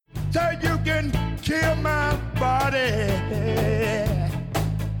So you can kill my body,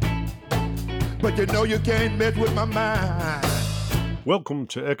 but you know you can't mess with my mind. Welcome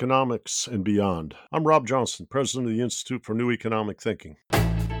to Economics and Beyond. I'm Rob Johnson, president of the Institute for New Economic Thinking.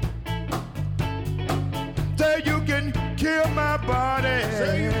 So you can kill my body,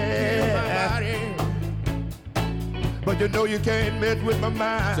 but you know you can't mess with my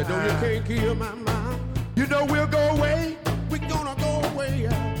mind. So no, you can't kill my mind. You know we'll go away. We're gonna go away.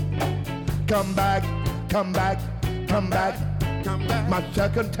 Come back, come back, come back, Come back. my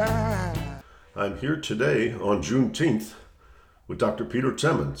second time. I'm here today on Juneteenth with Dr. Peter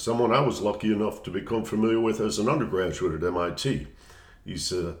Temin, someone I was lucky enough to become familiar with as an undergraduate at MIT.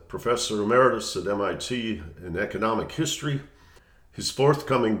 He's a professor emeritus at MIT in economic history. His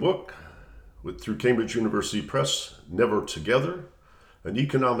forthcoming book, through Cambridge University Press, Never Together, An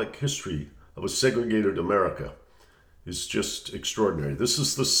Economic History of a Segregated America, is just extraordinary. This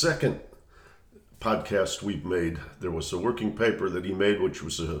is the second podcast we've made. There was a working paper that he made, which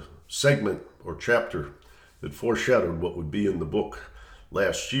was a segment or chapter that foreshadowed what would be in the book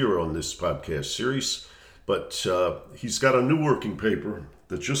last year on this podcast series. But he's got a new working paper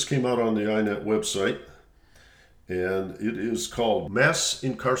that just came out on the INET website, and it is called Mass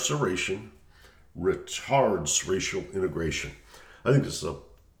Incarceration Retards Racial Integration. I think this is a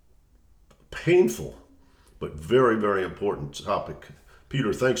painful but very, very important topic.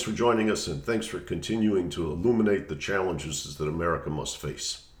 Peter, thanks for joining us, and thanks for continuing to illuminate the challenges that America must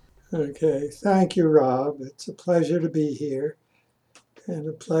face. Okay, thank you, Rob. It's a pleasure to be here and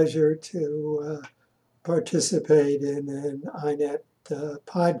a pleasure to participate in an INET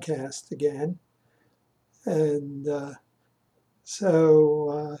podcast again. And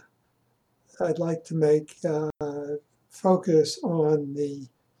so I'd like to make focus on the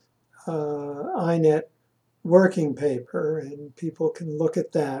INET working paper, and people can look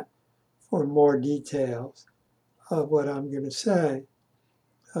at that for more details of what I'm going to say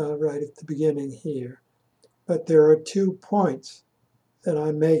right at the beginning here. But there are 2 points that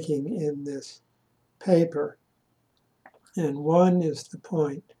I'm making in this paper. And one is the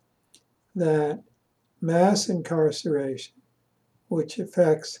point that mass incarceration, which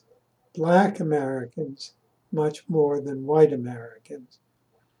affects Black Americans much more than white Americans,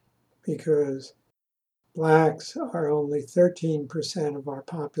 because Blacks are only 13% of our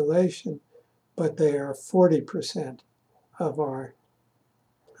population, but they are 40% of our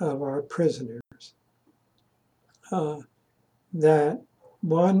prisoners. That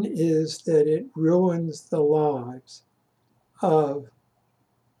one is that it ruins the lives of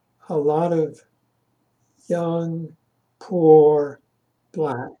a lot of young, poor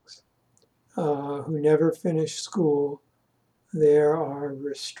Blacks who never finish school. They are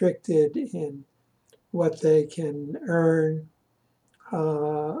restricted in what they can earn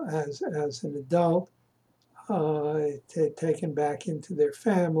as an adult, taken back into their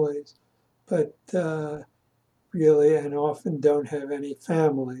families, but really and often don't have any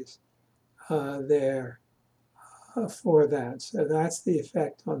families there for that. So that's the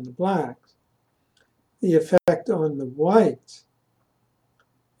effect on the Blacks. The effect on the whites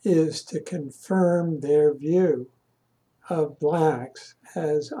is to confirm their view of Blacks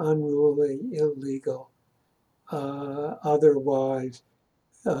as unruly, illegal, otherwise,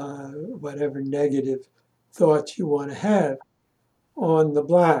 whatever negative thoughts you want to have on the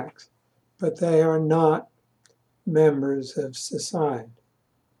Blacks, but they are not members of society.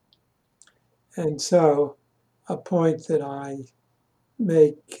 And so a point that I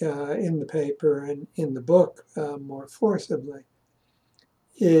make in the paper and in the book more forcibly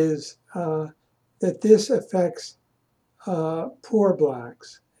is that this affects poor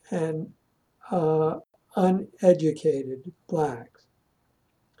Blacks and uneducated Blacks.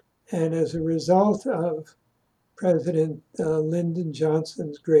 And as a result of President Lyndon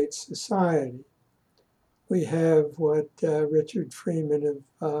Johnson's Great Society, we have what Richard Freeman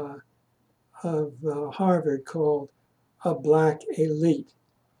of Harvard called a Black elite.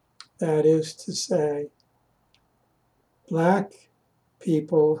 That is to say, Black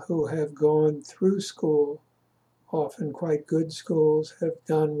people who have gone through school, often quite good schools, have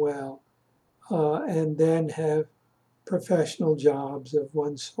done well, and then have professional jobs of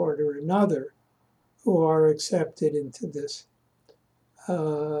one sort or another, who are accepted into this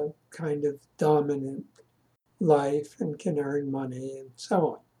kind of dominant life and can earn money and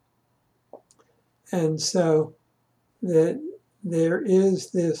so on. And so that there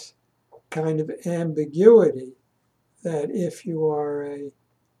is this kind of ambiguity that if you are a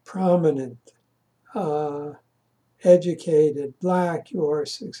prominent, educated Black, you are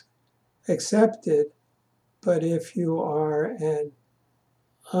accepted, but if you are an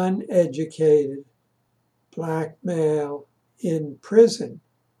uneducated black male in prison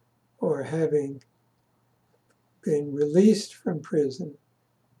or having been released from prison,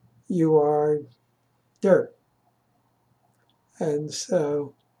 you are dirt. And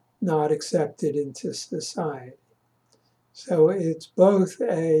so not accepted into society. So it's both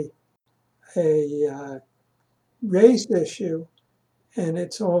a race issue and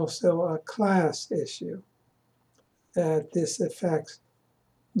it's also a class issue, that this affects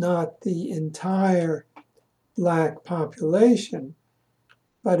not the entire black population,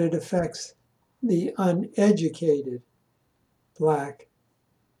 but it affects the uneducated black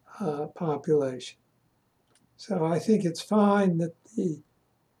population. So I think it's fine that the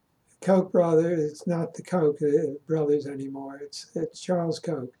Koch brothers, it's not the Koch brothers anymore, it's Charles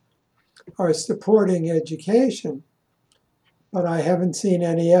Koch, are supporting education, but I haven't seen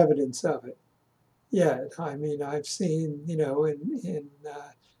any evidence of it yet. I mean, I've seen, in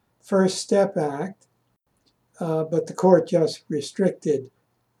First Step Act, but the court just restricted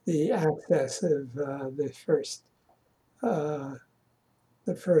the access of uh, the First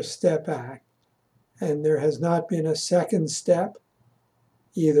Step Act, and there has not been a second step,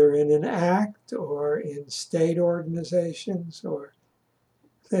 either in an act or in state organizations or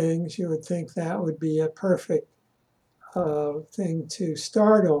things. You would think that would be a perfect thing to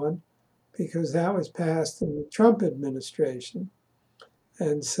start on, because that was passed in the Trump administration.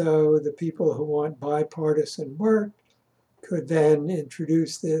 And so the people who want bipartisan work could then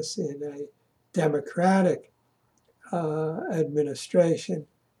introduce this in a Democratic administration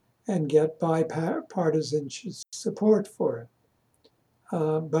and get bipartisan support for it.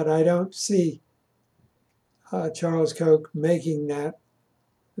 But I don't see Charles Koch making that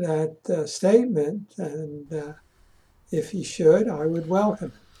statement, and if he should, I would welcome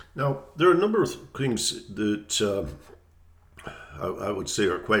it. Now, there are a number of things that I would say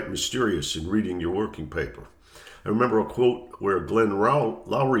are quite mysterious in reading your working paper. I remember a quote where Glenn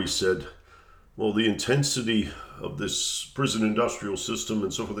Lowry said, well, the intensity of this prison industrial system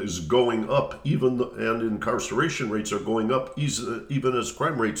and so forth is going up, and incarceration rates are going up, even as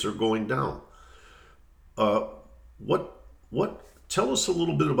crime rates are going down. Tell us a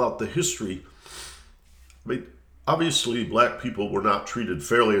little bit about the history. I mean, obviously, black people were not treated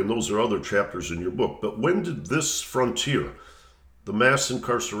fairly, and those are other chapters in your book. But when did this frontier, the mass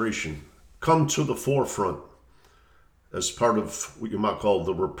incarceration, come to the forefront as part of what you might call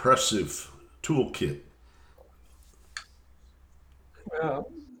the repressive toolkit? Well,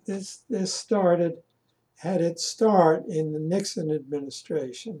 this had its start in the Nixon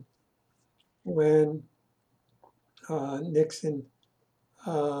administration, when Nixon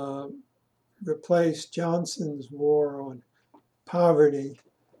replaced Johnson's war on poverty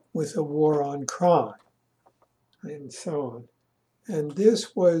with a war on crime, and so on. And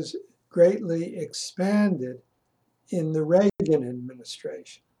this was greatly expanded in the Reagan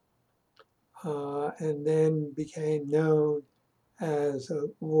administration, and then became known as a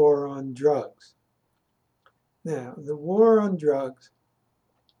war on drugs. Now, the war on drugs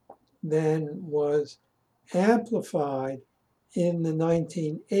then was amplified in the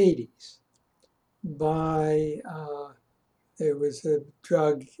 1980s by, there was a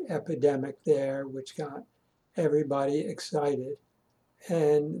drug epidemic there which got everybody excited.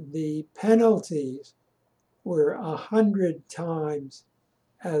 And the penalties were 100 times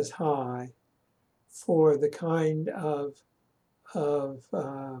as high for the kind of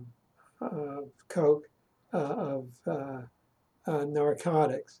coke,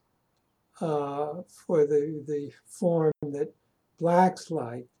 narcotics, for the form that blacks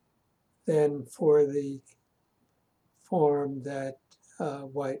like than for the form that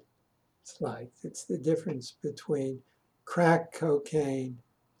whites like. It's the difference between crack cocaine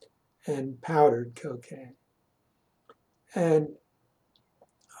and powdered cocaine. And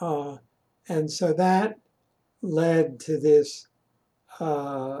so that led to this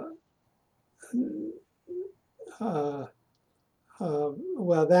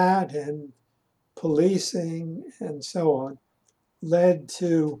that and policing and so on led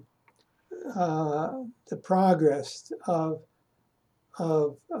to the progress of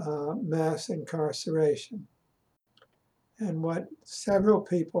mass incarceration. And what several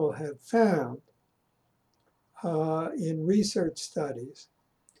people have found in research studies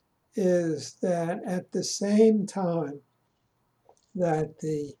is that at the same time that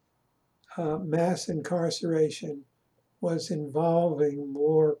the mass incarceration was involving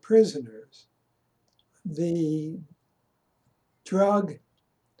more prisoners, the drug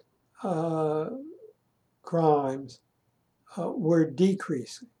crimes were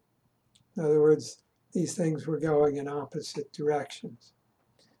decreasing. In other words, these things were going in opposite directions.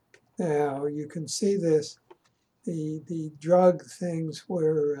 Now you can see this. The drug things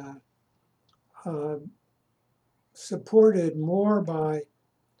were supported more by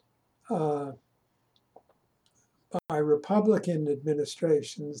Republican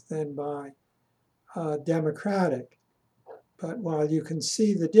administrations than by Democratic. But while you can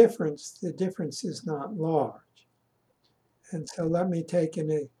see the difference is not large. And so let me take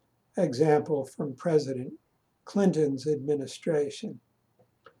an example from President Clinton's administration,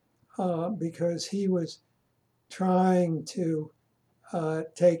 because he was trying to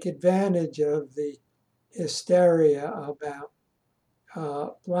take advantage of the hysteria about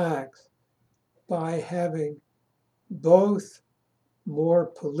blacks by having both more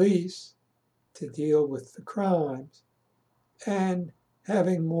police to deal with the crimes and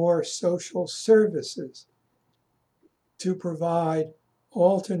having more social services to provide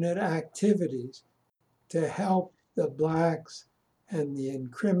alternate activities to help the blacks and the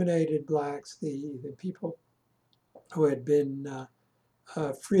incriminated blacks, the people who had been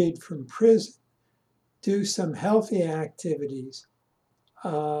freed from prison, do some healthy activities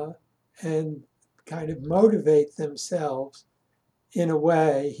and kind of motivate themselves in a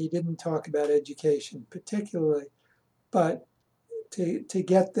way. He didn't talk about education particularly, but to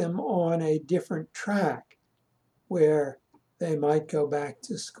get them on a different track where they might go back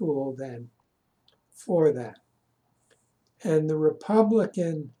to school then for that. And the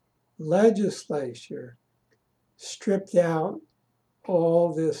Republican legislature stripped out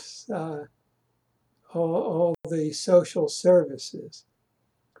all this, all the social services.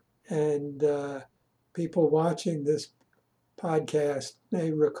 And people watching this podcast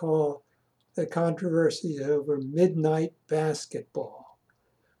may recall the controversy over midnight basketball,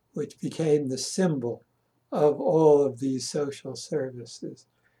 which became the symbol of all of these social services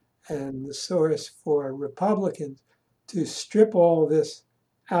and the source for Republicans to strip all this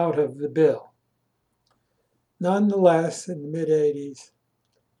out of the bill. Nonetheless, in the mid-'80s,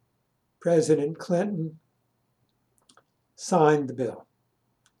 President Clinton signed the bill,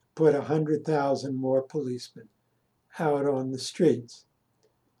 put 100,000 more policemen out on the streets.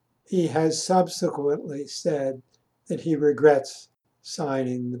 He has subsequently said that he regrets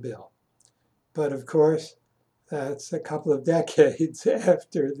signing the bill. But of course, that's a couple of decades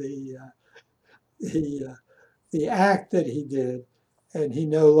after the act that he did, and he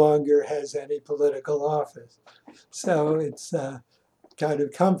no longer has any political office. So it's kind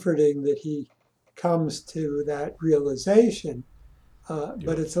of comforting that he comes to that realization,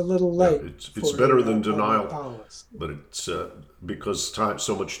 but it's a little late. It's better than denial, policy. But it's because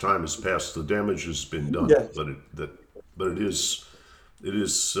so much time has passed, the damage has been done. Yes. But it is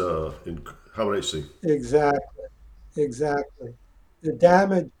how would I say? Exactly. The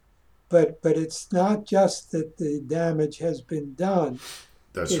damage, but it's not just that the damage has been done.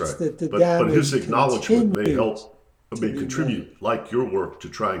 That's it's right. That the but his acknowledgement may help, contribute like your work to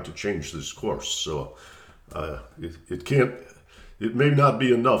trying to change this course. So it can't. It may not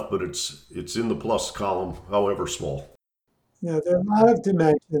be enough, but it's in the plus column, however small. There are a lot of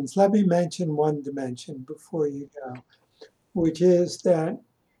dimensions. Let me mention one dimension before you go, which is that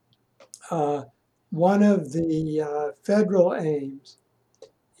one of the federal aims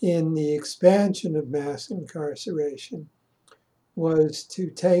in the expansion of mass incarceration was to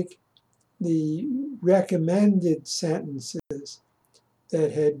take the recommended sentences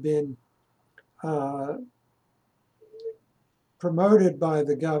that had been promoted by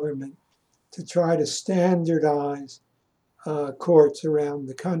the government to try to standardize courts around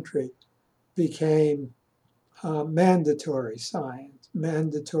the country became mandatory science,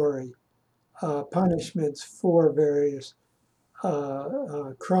 mandatory punishments for various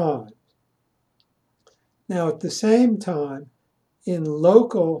crimes. Now, at the same time, in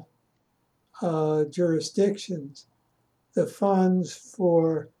local jurisdictions, the funds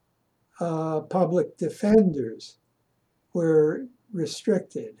for public defenders were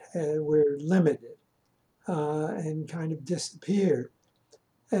restricted and were limited and kind of disappeared.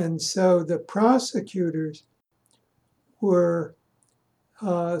 And so the prosecutors were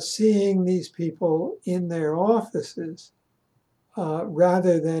seeing these people in their offices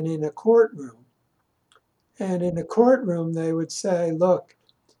rather than in a courtroom. And in a courtroom, they would say, look,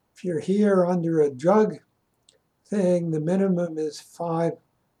 if you're here under a drug thing, the minimum is five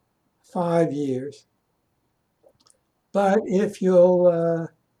years. But if you'll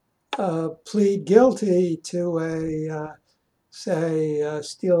plead guilty to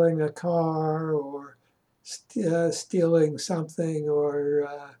stealing a car or stealing something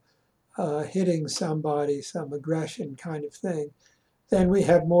or hitting somebody, some aggression kind of thing, then we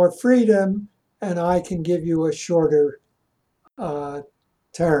have more freedom and I can give you a shorter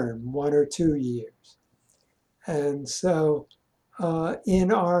term, 1 or 2 years. And so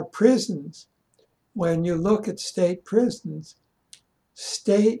in our prisons, when you look at state prisons,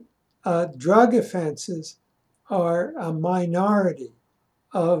 state drug offenses are a minority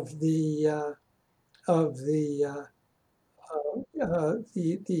of the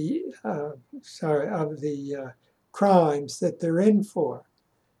crimes that they're in for.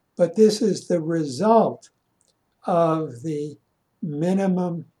 But this is the result of the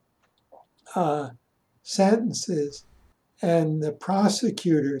minimum sentences and the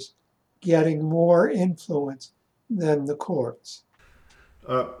prosecutors getting more influence than the courts.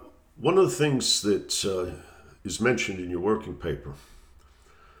 One of the things that is mentioned in your working paper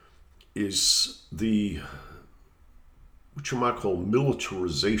is what you might call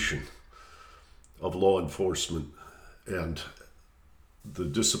militarization of law enforcement and the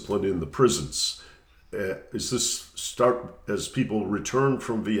discipline in the prisons. Is this start as people return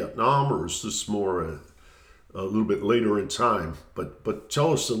from Vietnam, or is this more a little bit later in time? But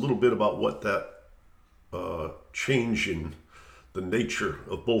tell us a little bit about what that change in the nature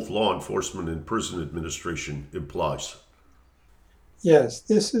of both law enforcement and prison administration implies. Yes,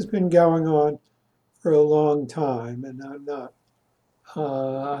 this has been going on for a long time, and I'm not.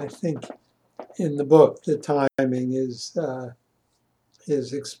 I think in the book the timing is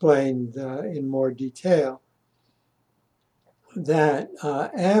explained in more detail. That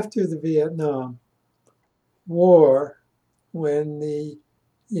after the Vietnam War, when the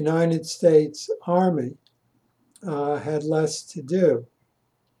United States Army had less to do,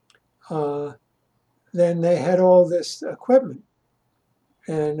 then they had all this equipment.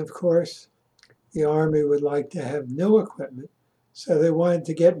 And of course, the Army would like to have new equipment. So they wanted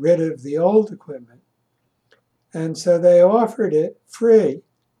to get rid of the old equipment. And so they offered it free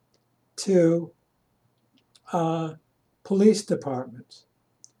to police departments.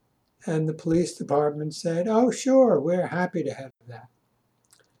 And the police department said, oh, sure, we're happy to have that.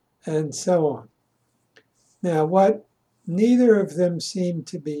 And so on. Now, what neither of them seemed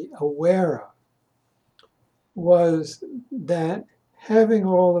to be aware of was that having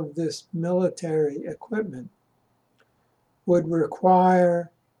all of this military equipment would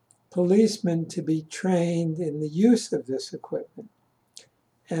require policemen to be trained in the use of this equipment.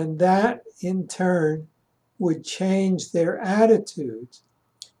 And that, in turn, would change their attitudes,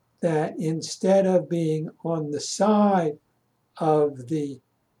 that instead of being on the side of the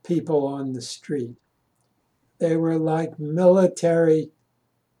people on the street, they were like military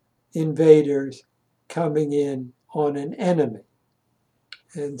invaders coming in on an enemy.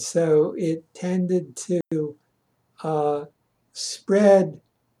 And so it tended to spread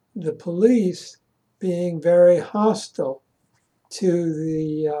the police being very hostile to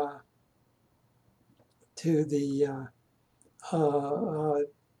the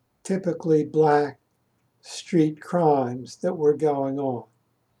typically black street crimes that were going on.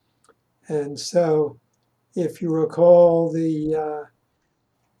 And so, if you recall the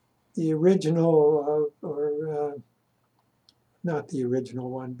original, not the original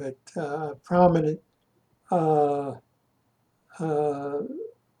one, but prominent black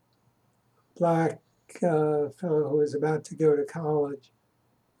fellow who was about to go to college,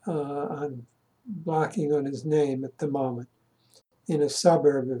 I'm blocking on his name at the moment, in a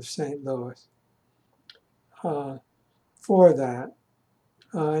suburb of St. Louis, for that.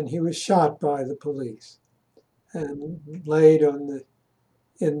 And he was shot by the police and laid in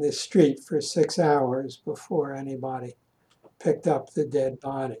the street for 6 hours before anybody picked up the dead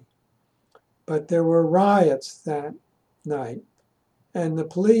body. But there were riots that night, and the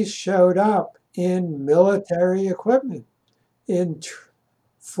police showed up in military equipment, in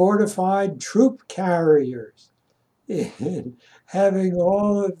fortified troop carriers, in having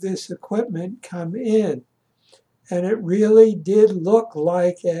all of this equipment come in. And it really did look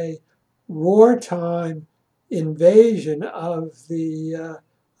like a wartime invasion of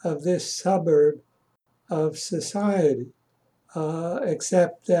this suburb of society,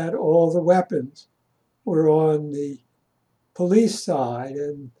 except that all the weapons were on the police side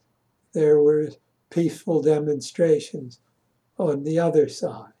and there were peaceful demonstrations on the other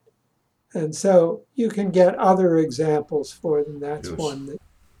side. And so you can get other examples for them. That's Yes. one that.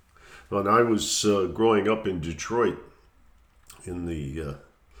 When I was growing up in Detroit in the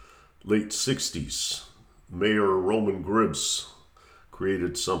late 60s, Mayor Roman Gribbs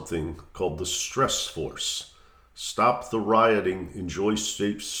created something called the Stress Force. Stop the rioting, enjoy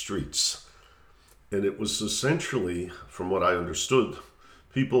safe streets. And it was essentially, from what I understood,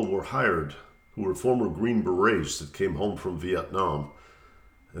 people were hired who were former Green Berets that came home from Vietnam,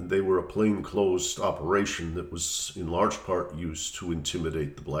 and they were a plainclothes operation that was in large part used to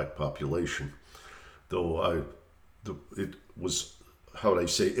intimidate the black population. Though it was, how would I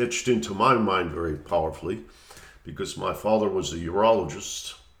say, etched into my mind very powerfully, because my father was a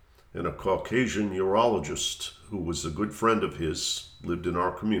urologist, and a Caucasian urologist who was a good friend of his, lived in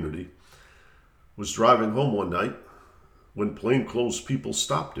our community, was driving home one night when plainclothes people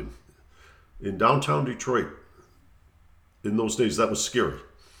stopped him in downtown Detroit. In those days, that was scary.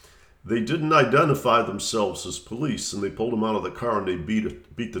 They didn't identify themselves as police, and they pulled him out of the car and they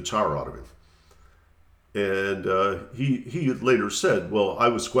beat the tar out of him. And he had later said, well, I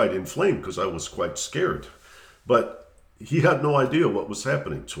was quite inflamed because I was quite scared. But he had no idea what was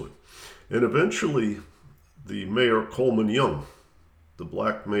happening to him. And eventually, the mayor, Coleman Young, the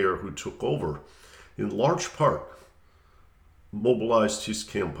black mayor who took over, in large part mobilized his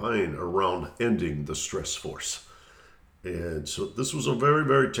campaign around ending the stress force. And so this was a very,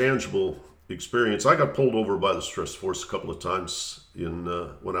 very tangible experience. I got pulled over by the stress force a couple of times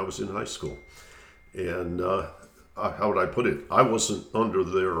when I was in high school. And how would I put it? I wasn't under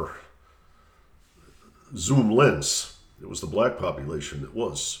their zoom lens. It was the black population that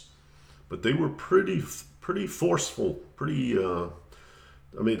was. But they were pretty forceful, I'll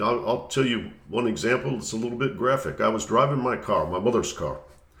tell you one example. It's a little bit graphic. I was driving my car, my mother's car,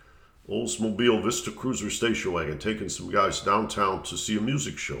 Oldsmobile Vista Cruiser station wagon, taking some guys downtown to see a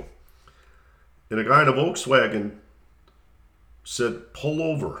music show. And a guy in a Volkswagen said, pull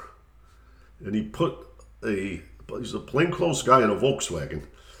over. And he's a plainclothes guy in a Volkswagen.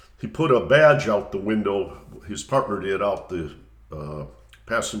 He put a badge out the window, his partner did, out the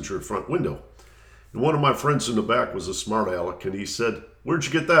passenger front window. And one of my friends in the back was a smart aleck, and he said, where'd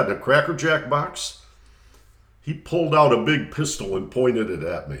you get that, in a Cracker Jack box? He pulled out a big pistol and pointed it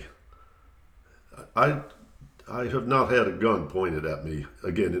at me. I have not had a gun pointed at me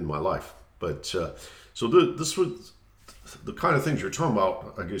again in my life. But so this was the kind of things you're talking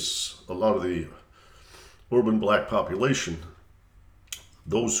about. I guess a lot of the urban black population,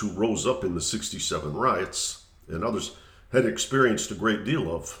 those who rose up in the 67 riots and others, had experienced a great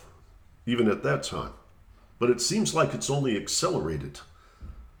deal of, even at that time. But it seems like it's only accelerated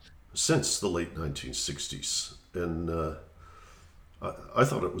since the late 1960s. And I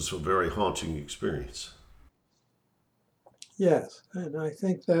thought it was a very haunting experience. Yes, and I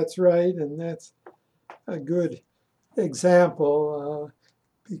think that's right, and that's a good example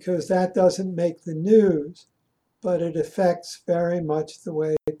because that doesn't make the news, but it affects very much the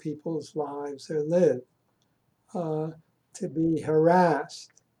way people's lives are lived. To be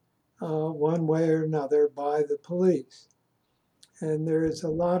harassed one way or another by the police. And there's a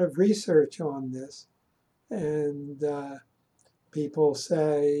lot of research on this, and people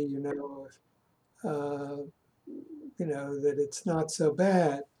say, that it's not so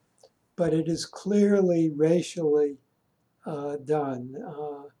bad, but it is clearly racially done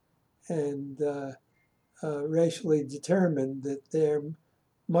and racially determined, that they're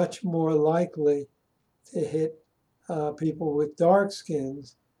much more likely to hit people with dark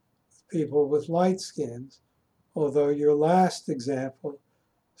skins, people with light skins. Although your last example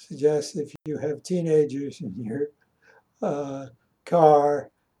suggests if you have teenagers in your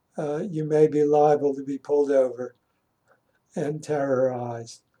car, you may be liable to be pulled over and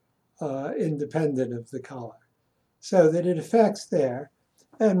terrorized, independent of the color. So that it affects there.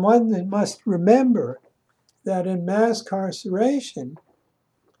 And one must remember that in mass incarceration,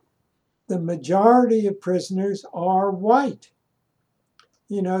 the majority of prisoners are white.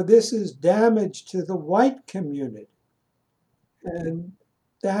 This is damage to the white community. And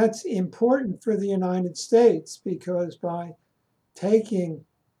that's important for the United States, because by taking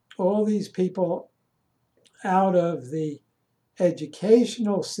all these people out of the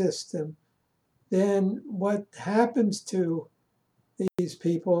educational system, then what happens to these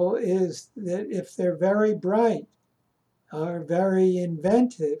people is that if they're very bright or very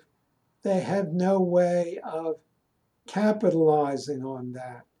inventive, they have no way of capitalizing on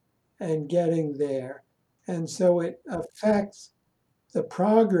that and getting there. And so it affects the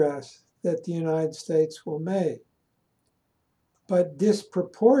progress that the United States will make. But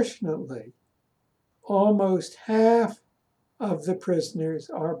disproportionately, almost half of the prisoners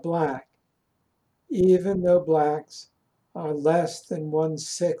are Black, even though Blacks are less than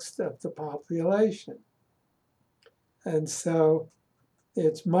 1/6 of the population. And so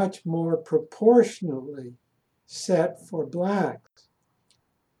it's much more proportionally set for Blacks.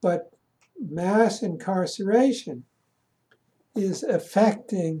 But mass incarceration is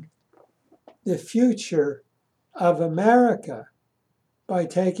affecting the future of America by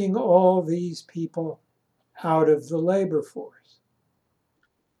taking all these people out of the labor force.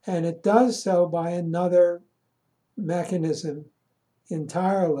 And it does so by another mechanism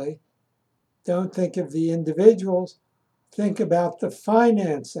entirely. Don't think of the individuals, think about the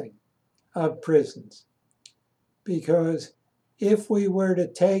financing of prisons. Because if we were to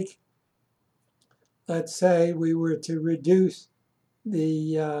take, let's say we were to reduce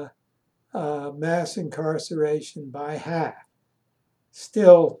the mass incarceration by half,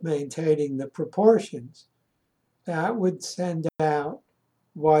 still maintaining the proportions, that would send out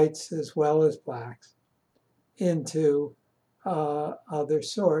whites as well as blacks into other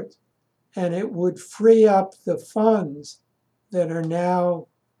sorts. And it would free up the funds that are now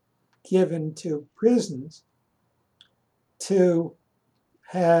given to prisons to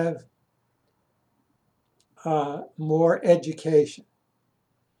have more education.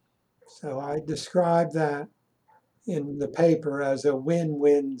 So I describe that in the paper as a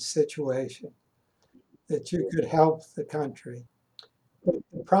win-win situation, that you could help the country. But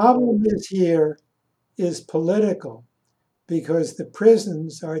the problem is political, because the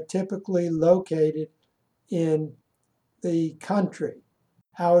prisons are typically located in the country,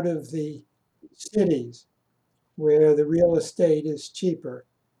 out of the cities where the real estate is cheaper.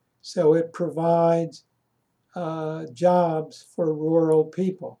 So it provides jobs for rural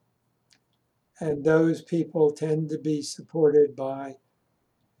people. And those people tend to be supported by,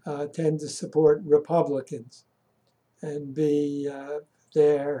 tend to support Republicans and be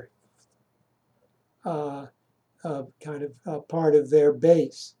their kind of part of their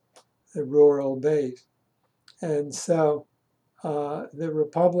base, the rural base. And so the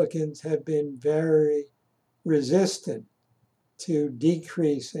Republicans have been very resistant to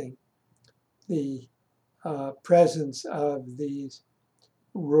decreasing the presence of these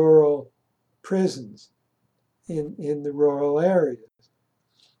rural prisons in the rural areas.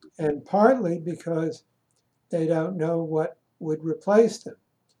 And partly because they don't know what would replace them.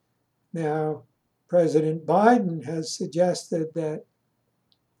 Now, President Biden has suggested that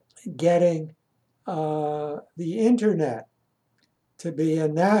getting the internet to be a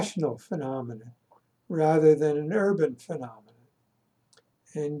national phenomenon rather than an urban phenomenon,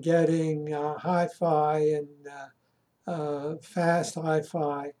 and getting hi-fi and fast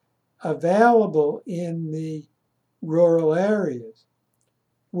hi-fi available in the rural areas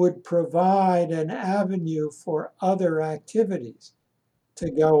would provide an avenue for other activities to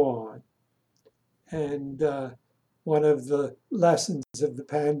go on. And one of the lessons of the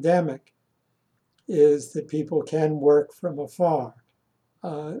pandemic is that people can work from afar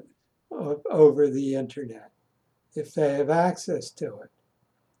over the internet if they have access to it.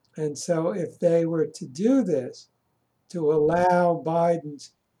 And so if they were to do this, to allow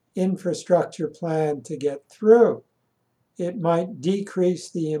Biden's infrastructure plan to get through, it might decrease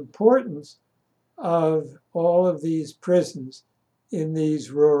the importance of all of these prisons in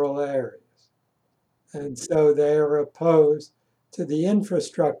these rural areas. And so they are opposed to the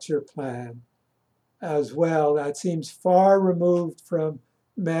infrastructure plan as well. That seems far removed from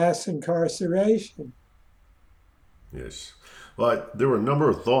mass incarceration. Yes. Well, there were a number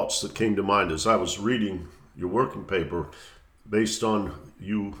of thoughts that came to mind as I was reading your working paper based on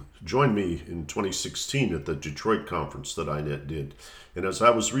you joined me in 2016 at the Detroit conference that INET did. And as I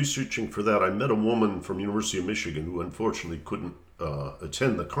was researching for that, I met a woman from University of Michigan who unfortunately couldn't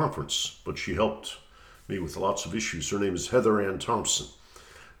attend the conference, but she helped me with lots of issues. Her name is Heather Ann Thompson.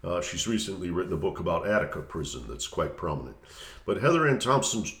 She's recently written a book about Attica Prison that's quite prominent. But Heather Ann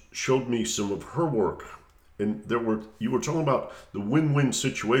Thompson showed me some of her work. And you were talking about the win-win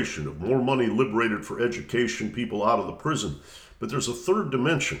situation of more money liberated for education, people out of the prison. But there's a third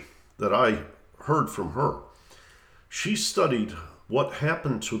dimension that I heard from her. She studied what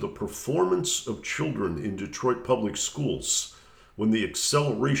happened to the performance of children in Detroit public schools when the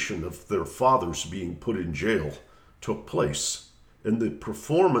acceleration of their fathers being put in jail took place. And the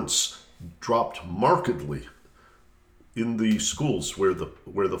performance dropped markedly in the schools where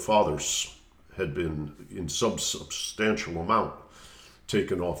the fathers had been in some substantial amount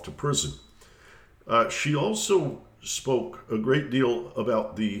taken off to prison. She also spoke a great deal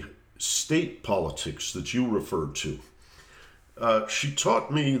about the state politics that you referred to. She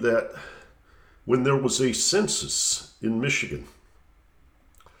taught me that when there was a census in Michigan,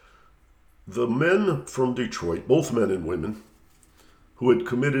 the men from Detroit, both men and women, who had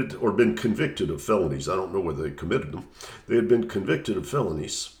committed or been convicted of felonies, I don't know whether they committed them, they had been convicted of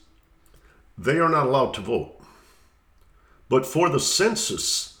felonies, they are not allowed to vote. But for the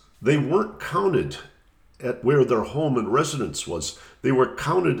census, they weren't counted at where their home and residence was. They were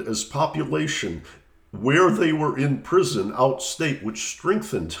counted as population where they were in prison outstate, which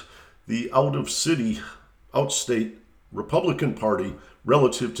strengthened the out-of-city, outstate Republican Party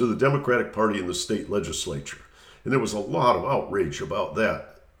relative to the Democratic Party in the state legislature. And there was a lot of outrage about that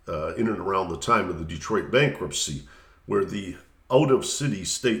in and around the time of the Detroit bankruptcy, where the out-of-city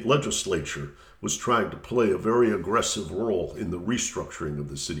state legislature was trying to play a very aggressive role in the restructuring of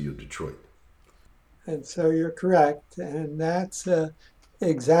the city of Detroit. And so you're correct. And that's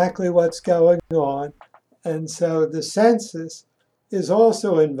exactly what's going on. And so the census is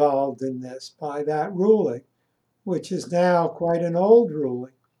also involved in this by that ruling, which is now quite an old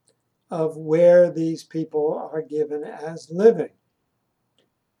ruling of where these people are given as living.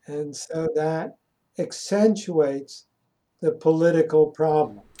 And so that accentuates the political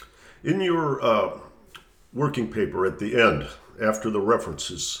problem. In your working paper at the end, after the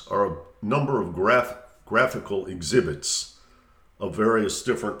references, are a number of graphical exhibits of various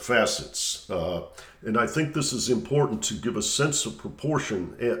different facets. And I think this is important to give a sense of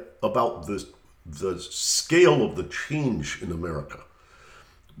proportion about the scale of the change in America.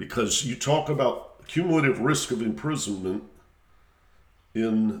 Because you talk about cumulative risk of imprisonment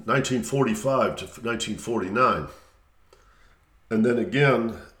in 1945 to 1949, and then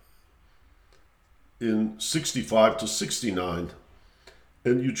again in 65 to 69,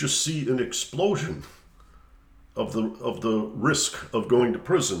 and you just see an explosion of the risk of going to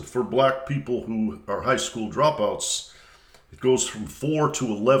prison. For black people who are high school dropouts, it goes from 4 to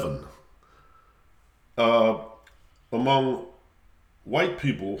 11. Among white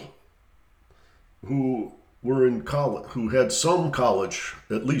people who were in college, who had some college,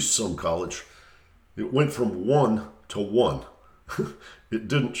 at least some college, it went from 1 to 1. It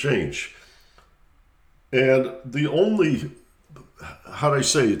didn't change. And the only, how do I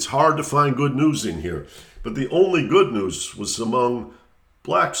say, it's hard to find good news in here, but the only good news was among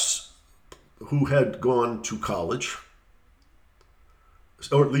blacks who had gone to college,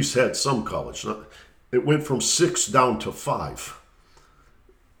 or at least had some college. It went from 6 down to 5.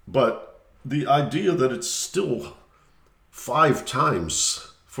 But the idea that it's still 5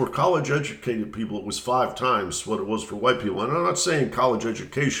 times, for college educated people, it was 5 times what it was for white people. And I'm not saying college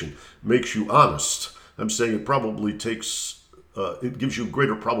education makes you honest. I'm saying it probably takes, it gives you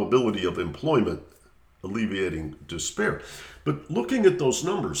greater probability of employment, alleviating despair. But looking at those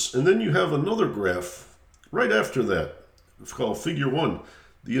numbers, and then you have another graph right after that, it's called Figure 1,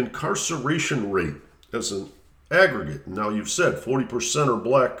 the incarceration rate as an aggregate. Now you've said 40% are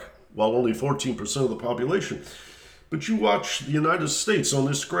black, while only 14% of the population. But you watch the United States on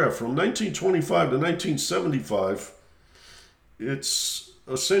this graph from 1925 to 1975, it's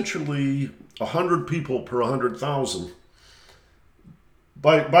essentially 100 people per 100,000.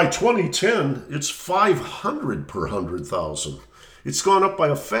 By 2010, it's 500 per 100,000. It's gone up by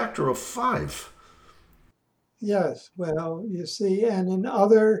a factor of 5. Yes, well, you see, and in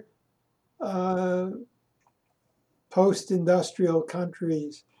other post-industrial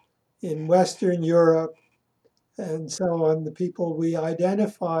countries, in Western Europe and so on, the people we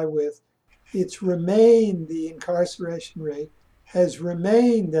identify with, it's remained, the incarceration rate has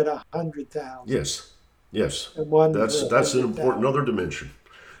remained at 100,000. Yes, yes. That's an important other dimension.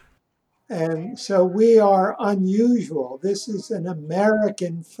 And so we are unusual. This is an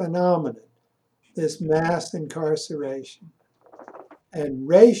American phenomenon, this mass incarceration. And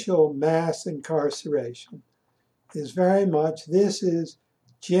racial mass incarceration is very much, this is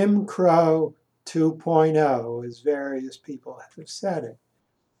Jim Crow 2.0, as various people have said it,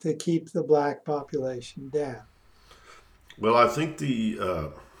 to keep the black population down. Well, I think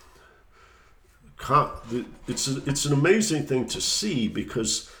it's an amazing thing to see,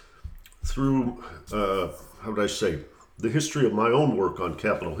 because through, how would I say, the history of my own work on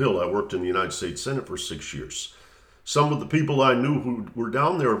Capitol Hill, I worked in the United States Senate for 6 years. Some of the people I knew who were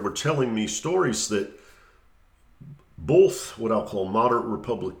down there were telling me stories that both what I'll call moderate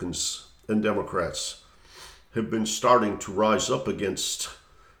Republicans and Democrats have been starting to rise up against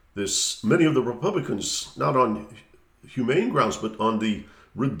this. Many of the Republicans, not on humane grounds, but on the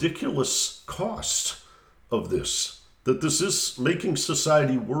ridiculous cost of this, that this is making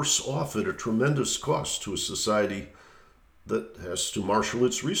society worse off at a tremendous cost to a society that has to marshal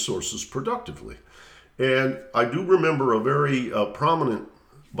its resources productively. And I do remember a very prominent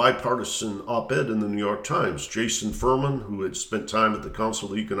bipartisan op-ed in the New York Times. Jason Furman, who had spent time at the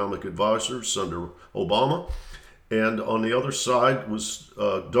Council of Economic Advisors under Obama. And on the other side was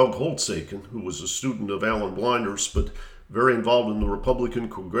Doug Holtzaken, who was a student of Alan Blinder's, but very involved in the Republican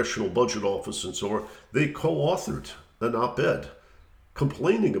Congressional Budget Office and so on. They co-authored an op-ed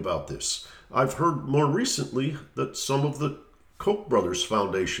complaining about this. I've heard more recently that some of the Koch brothers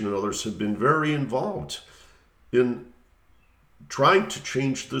Foundation and others have been very involved in trying to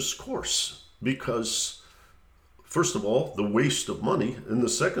change this course, because first of all, the waste of money, and the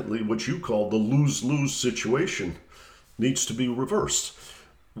secondly, what you call the lose-lose situation needs to be reversed.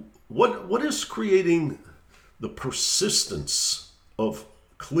 What is creating the persistence of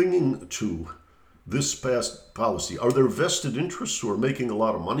clinging to this past policy? Are there vested interests who are making a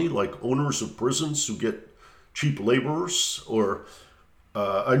lot of money, like owners of prisons who get cheap laborers? Or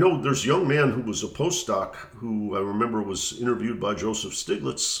I know there's a young man who was a postdoc who I remember was interviewed by Joseph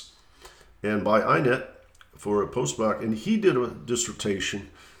Stiglitz and by INET for a postdoc, and he did a dissertation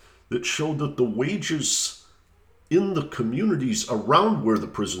that showed that the wages in the communities around where the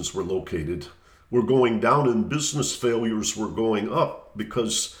prisons were located were going down and business failures were going up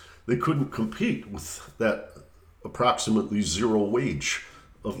because they couldn't compete with that approximately zero wage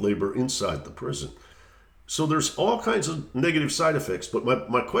of labor inside the prison. So there's all kinds of negative side effects, but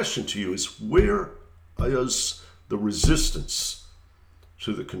my question to you is, where is the resistance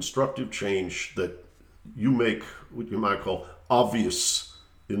to the constructive change that you make, what you might call obvious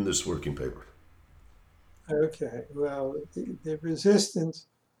in this working paper? Okay, well, the resistance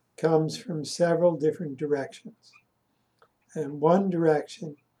comes from several different directions. And one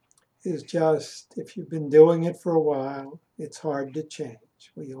direction is just, if you've been doing it for a while, it's hard to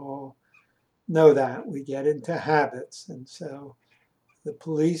change. We all know that. We get into habits. And so the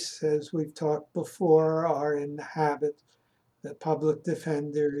police, as we've talked before, are in the habit. The public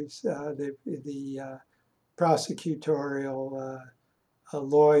defenders, the prosecutorial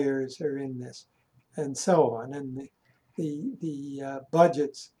lawyers are in this, and so on. And the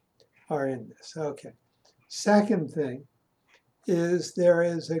budgets are in this. Okay. Second thing is there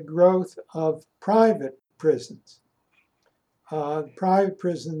is a growth of private prisons. Private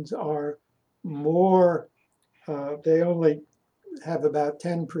prisons are more, they only have about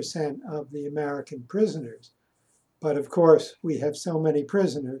 10% of the American prisoners. But of course, we have so many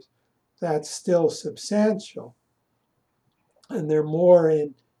prisoners, that's still substantial. And they're more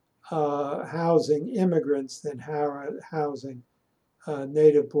in housing immigrants than housing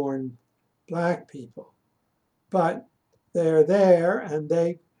native-born Black people. But they're there, and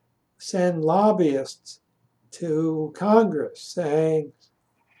they send lobbyists to Congress saying,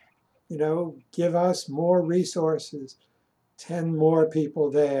 you know, give us more resources, 10 more people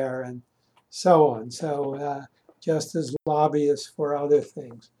there, and so on. So just as lobbyists for other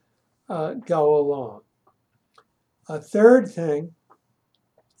things go along. A third thing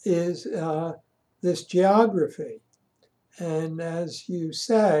is this geography. And as you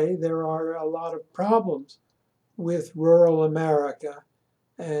say, there are a lot of problems with rural America,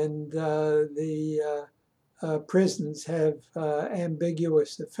 and the prisons have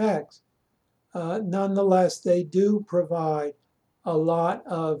ambiguous effects. Nonetheless, they do provide a lot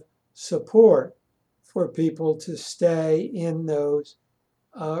of support for people to stay in those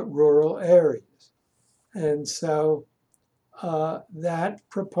rural areas. And so that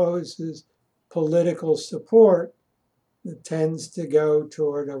proposes political support that tends to go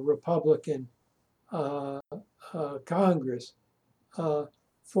toward a Republican Congress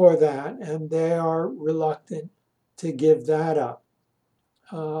for that, and they are reluctant to give that up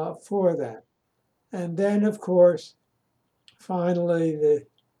for that. And then, of course, finally, the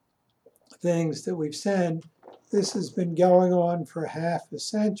things that we've said, this has been going on for half a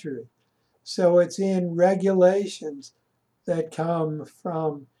century. So it's in regulations that come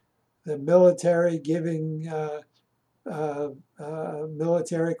from the military giving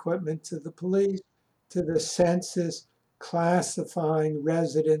military equipment to the police, to the census classifying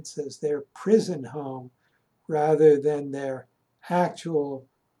residents as their prison home rather than their actual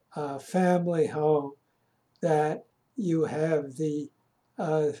family home, that you have the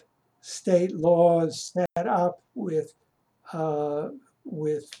state laws set up with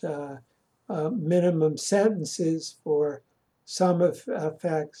minimum sentences for some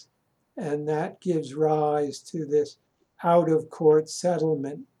effects, and that gives rise to this out-of-court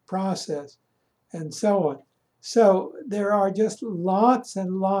settlement process, and so on. So there are just lots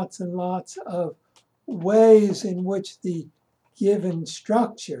and lots and lots of ways in which the given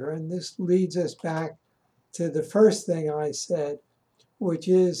structure, and this leads us back to the first thing I said, which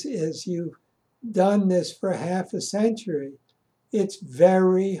is you've done this for half a century, it's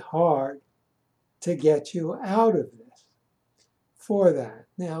very hard to get you out of this for that.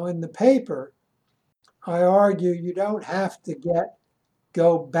 Now, in the paper, I argue you don't have to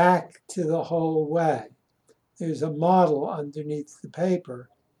go back to the whole way. There's a model underneath the paper,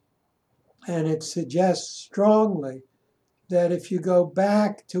 and it suggests strongly that if you go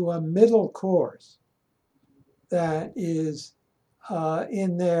back to a middle course that is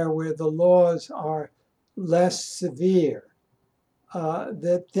in there where the laws are less severe,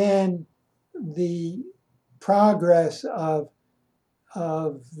 that then the progress of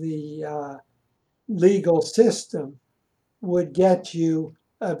the legal system would get you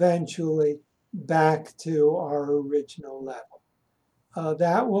eventually back to our original level.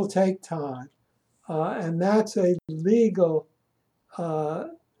 That will take time, and that's a legal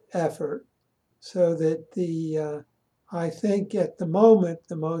effort, so that I think at the moment,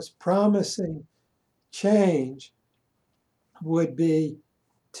 the most promising change would be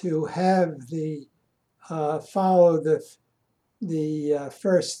to have follow the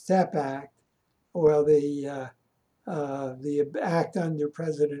First Step Act, or the act under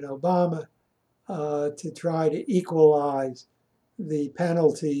President Obama, to try to equalize the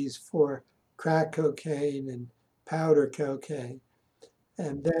penalties for crack cocaine and powder cocaine.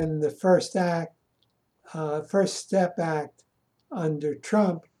 And then the First Step Act under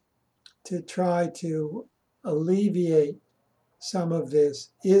Trump to try to alleviate some of this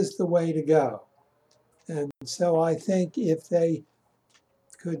is the way to go. And so I think if they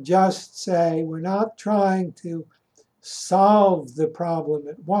could just say, we're not trying to solve the problem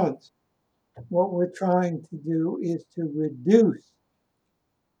at once, what we're trying to do is to reduce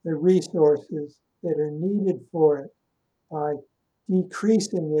the resources that are needed for it by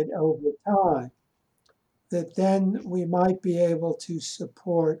decreasing it over time, that then we might be able to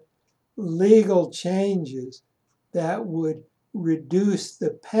support legal changes that would reduce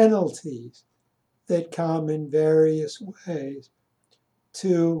the penalties that come in various ways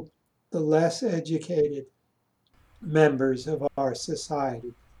to the less educated members of our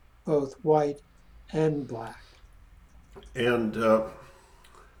society, both white and black. And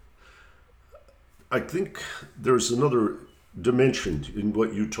I think there's another dimension in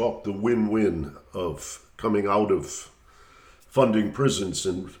what you talk, the win-win of coming out of funding prisons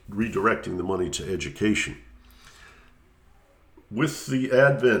and redirecting the money to education. With the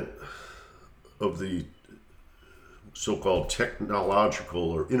advent of the so-called technological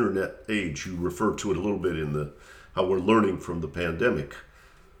or internet age, you referred to it a little bit in how we're learning from the pandemic,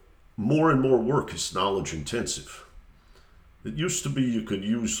 more and more work is knowledge intensive. It used to be you could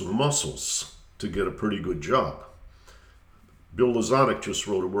use the muscles to get a pretty good job. Bill Lazonic just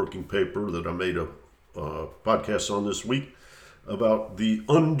wrote a working paper that I made a podcast on this week about the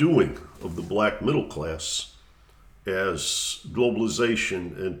undoing of the black middle class as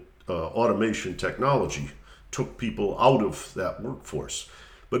globalization and automation technology took people out of that workforce.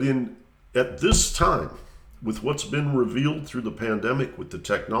 But at this time, with what's been revealed through the pandemic, with the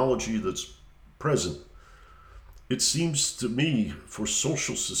technology that's present, it seems to me, for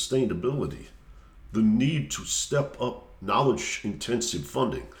social sustainability, the need to step up knowledge-intensive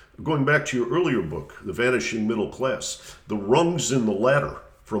funding. Going back to your earlier book, The Vanishing Middle Class, the rungs in the ladder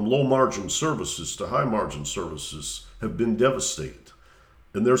from low-margin services to high-margin services have been devastated.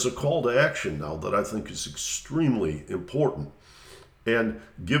 And there's a call to action now that I think is extremely important. And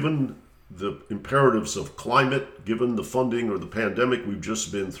given the imperatives of climate, given the funding or the pandemic we've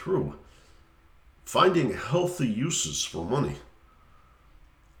just been through, finding healthy uses for money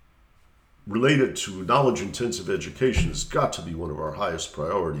related to knowledge-intensive education has got to be one of our highest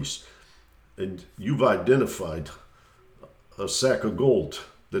priorities. And you've identified a sack of gold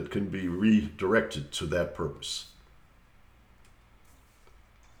that can be redirected to that purpose.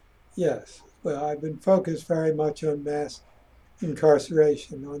 Yes, well, I've been focused very much on mass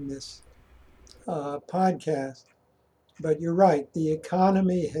incarceration on this podcast, but you're right, the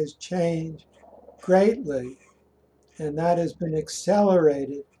economy has changed greatly, and that has been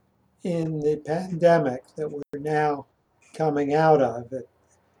accelerated in the pandemic that we're now coming out of it,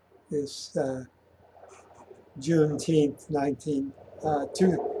 this Juneteenth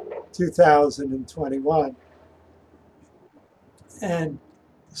 2021. And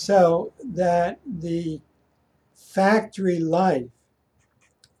so that the factory life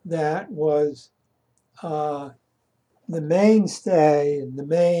that was the mainstay and the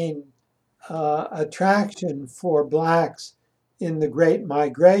main attraction for blacks in the Great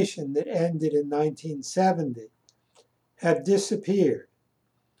Migration that ended in 1970 have disappeared.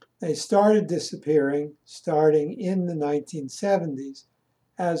 They started disappearing starting in the 1970s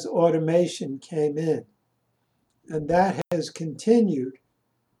as automation came in. And that has continued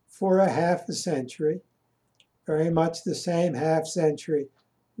for a half a century, very much the same half century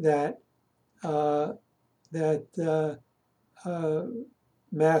that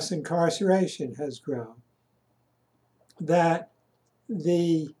mass incarceration has grown. That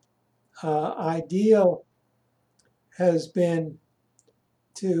the ideal has been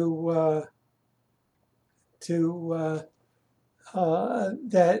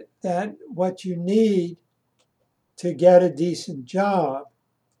that what you need to get a decent job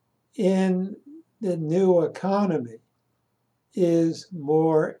in the new economy is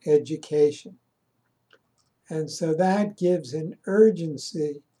more education. And so that gives an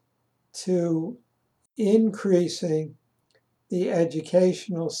urgency to increasing the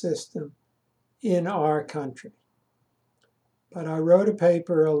educational system in our country. But I wrote a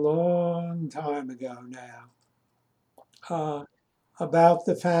paper a long time ago now about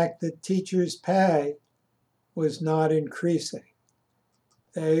the fact that teachers' pay was not increasing.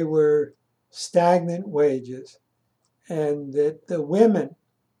 They were stagnant wages, and that the women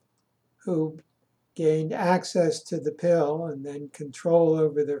who gained access to the pill and then control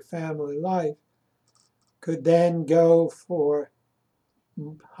over their family life could then go for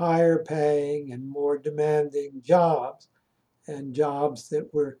higher paying and more demanding jobs, and jobs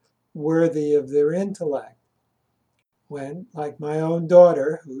that were worthy of their intellect. When, like my own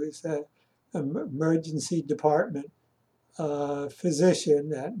daughter, who is an emergency department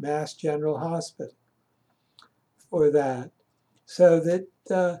physician at Mass General Hospital, for that. So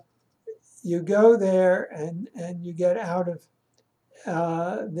that you go there and you get out of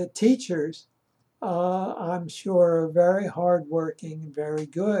the teachers, I'm sure, are very hardworking and very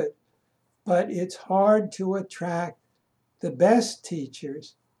good, but it's hard to attract the best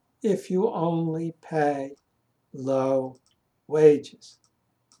teachers if you only pay low wages,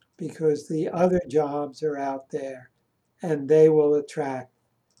 because the other jobs are out there and they will attract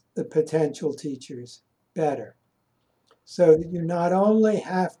the potential teachers better. So that you not only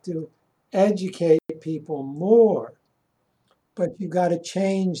have to educate people more, but you got to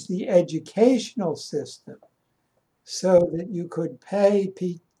change the educational system so that you could pay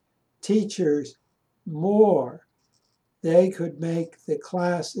teachers more. They could make the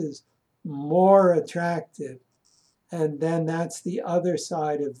classes more attractive. And then that's the other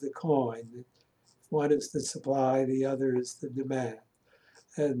side of the coin. One is the supply, the other is the demand,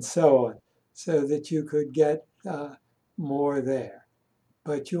 and so on, so that you could get more there.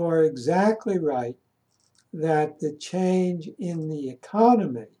 But you are exactly right that the change in the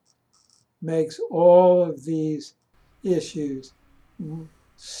economy makes all of these issues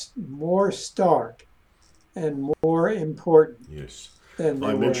more stark and more important. Yes. Than they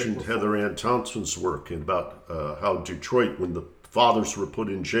I were mentioned before. Heather Ann Townsend's work about how Detroit, when the fathers were put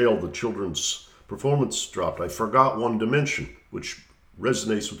in jail, the children's performance dropped. I forgot one dimension, which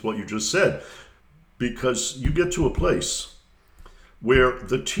resonates with what you just said, because you get to a place where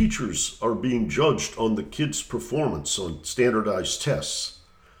the teachers are being judged on the kids' performance on standardized tests.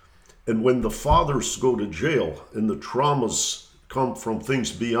 And when the fathers go to jail and the traumas come from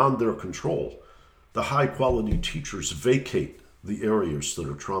things beyond their control, the high quality teachers vacate the areas that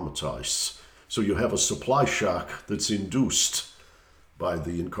are traumatized. So you have a supply shock that's induced by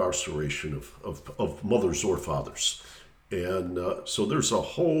the incarceration of mothers or fathers. And so there's a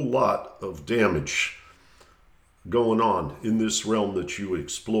whole lot of damage going on in this realm that you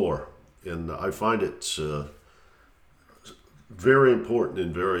explore. And I find it very important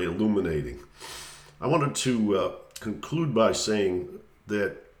and very illuminating. I wanted to conclude by saying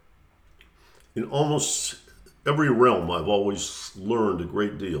that in almost every realm, I've always learned a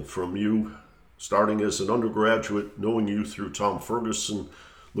great deal from you, starting as an undergraduate, knowing you through Tom Ferguson,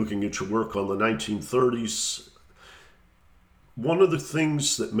 looking at your work on the 1930s. One of the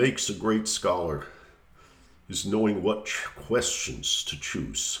things that makes a great scholar is knowing what questions to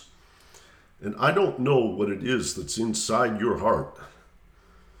choose. And I don't know what it is that's inside your heart,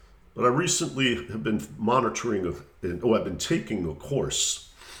 but I recently have been I've been taking a course,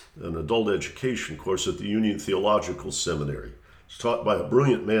 an adult education course at the Union Theological Seminary. It's taught by a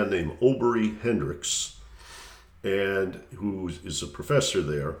brilliant man named Obery Hendricks, and who is a professor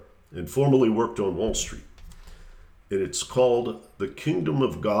there and formerly worked on Wall Street. And it's called The Kingdom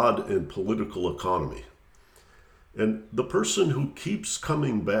of God and Political Economy. And the person who keeps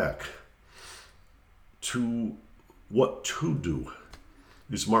coming back to what to do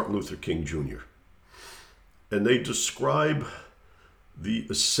is Martin Luther King Jr. And they describe the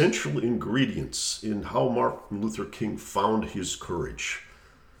essential ingredients in how Martin Luther King found his courage.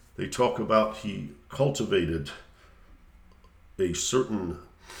 They talk about he cultivated a certain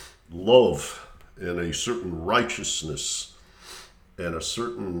love and a certain righteousness and a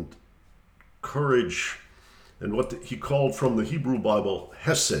certain courage, and what he called from the Hebrew Bible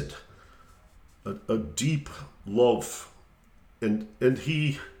Hesed, a deep love. And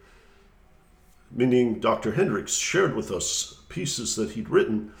he, meaning Dr. Hendricks, shared with us pieces that he'd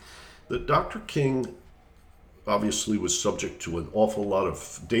written, that Dr. King obviously was subject to an awful lot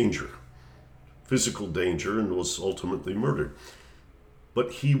of danger, physical danger, and was ultimately murdered.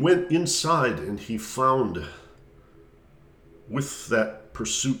 But he went inside and he found, with that that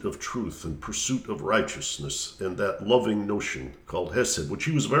pursuit of truth and pursuit of righteousness and that loving notion called Hesed, which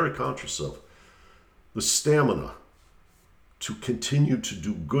he was very conscious of, the stamina to continue to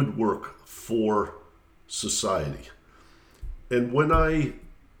do good work for society. And when I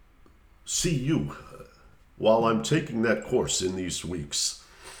see you, while I'm taking that course in these weeks,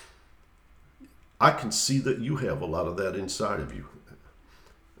 I can see that you have a lot of that inside of you.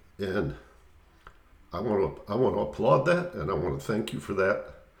 And I want to applaud that, and I want to thank you for that.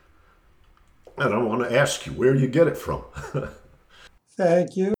 And I want to ask you where you get it from.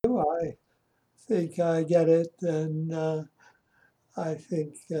 Thank you. I think I get it, and I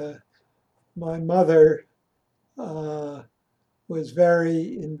think my mother was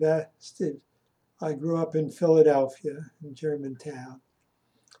very invested. I grew up in Philadelphia, in Germantown,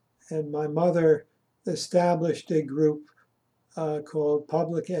 and my mother established a group called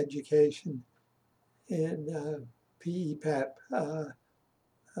Public Education in PEPEP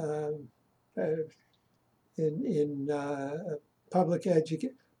in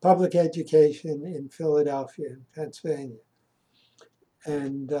public education in Philadelphia, Pennsylvania,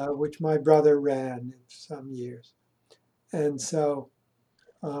 and which my brother ran in some years. And so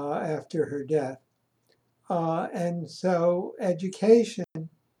after her death. And so education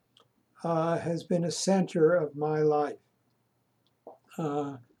has been a center of my life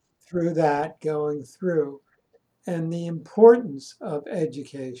through that, going through. And the importance of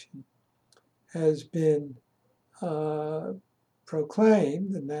education has been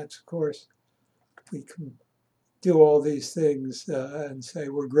proclaimed, and that's, of course, we can do all these things and say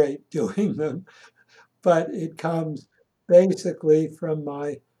we're great doing them, but it comes basically from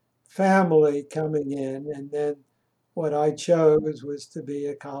my family coming in, and then what I chose was to be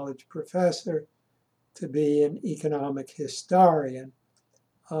a college professor, to be an economic historian,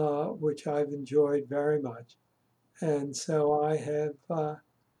 which I've enjoyed very much. And so I have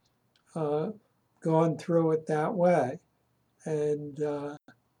gone through it that way. And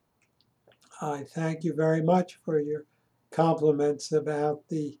I thank you very much for your compliments about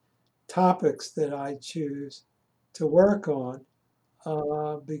the topics that I choose to work on,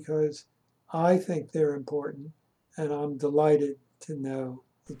 because I think they're important, and I'm delighted to know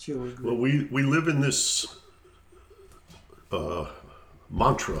that you agree. Well, we live in this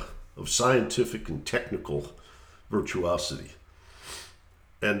mantra of scientific and technical virtuosity.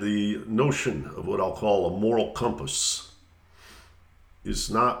 And the notion of what I'll call a moral compass is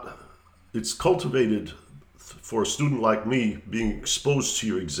not, it's cultivated for a student like me being exposed to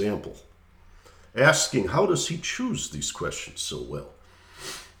your example, asking, how does he choose these questions so well?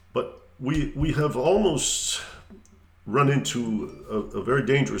 But we have almost run into a very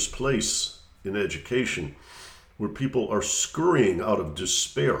dangerous place in education where people are scurrying out of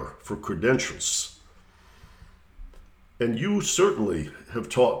despair for credentials. And you certainly have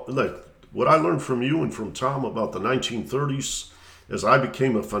taught, like what I learned from you and from Tom about the 1930s, as I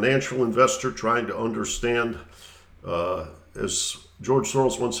became a financial investor trying to understand, as George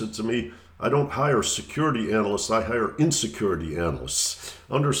Soros once said to me, I don't hire security analysts, I hire insecurity analysts,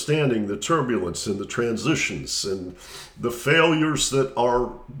 understanding the turbulence and the transitions and the failures that are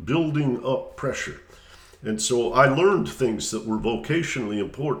building up pressure. And so I learned things that were vocationally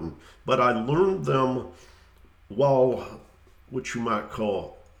important, but I learned them while, what you might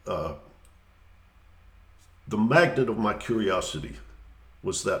call, the magnet of my curiosity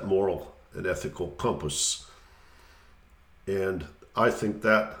was that moral and ethical compass. And I think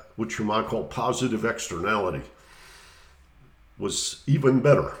that, what you might call positive externality, was even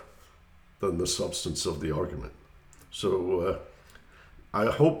better than the substance of the argument. So I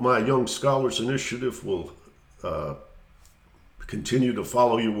hope my Young Scholars Initiative will continue to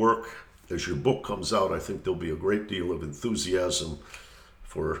follow your work. As your book comes out, I think there'll be a great deal of enthusiasm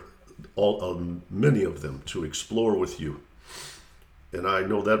for many of them to explore with you. And I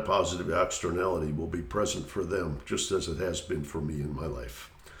know that positive externality will be present for them, just as it has been for me in my life.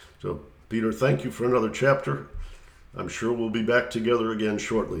 So, Peter, thank you for another chapter. I'm sure we'll be back together again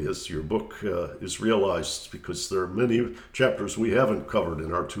shortly as your book is realized, because there are many chapters we haven't covered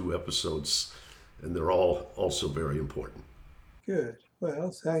in our 2 episodes, and they're all also very important. Good.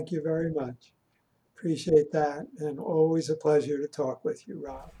 Well, thank you very much. Appreciate that, and always a pleasure to talk with you,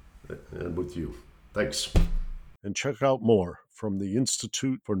 Rob. And with you. Thanks. And check out more from the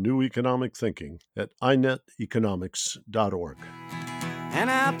Institute for New Economic Thinking at ineteconomics.org. And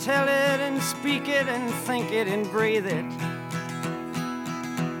I'll tell it and speak it and think it and breathe it,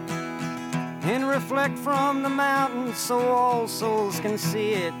 and reflect from the mountain so all souls can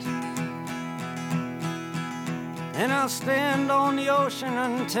see it. And I'll stand on the ocean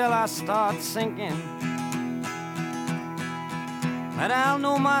until I start sinking, And I'll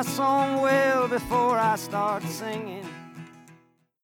know my song well before I start singing.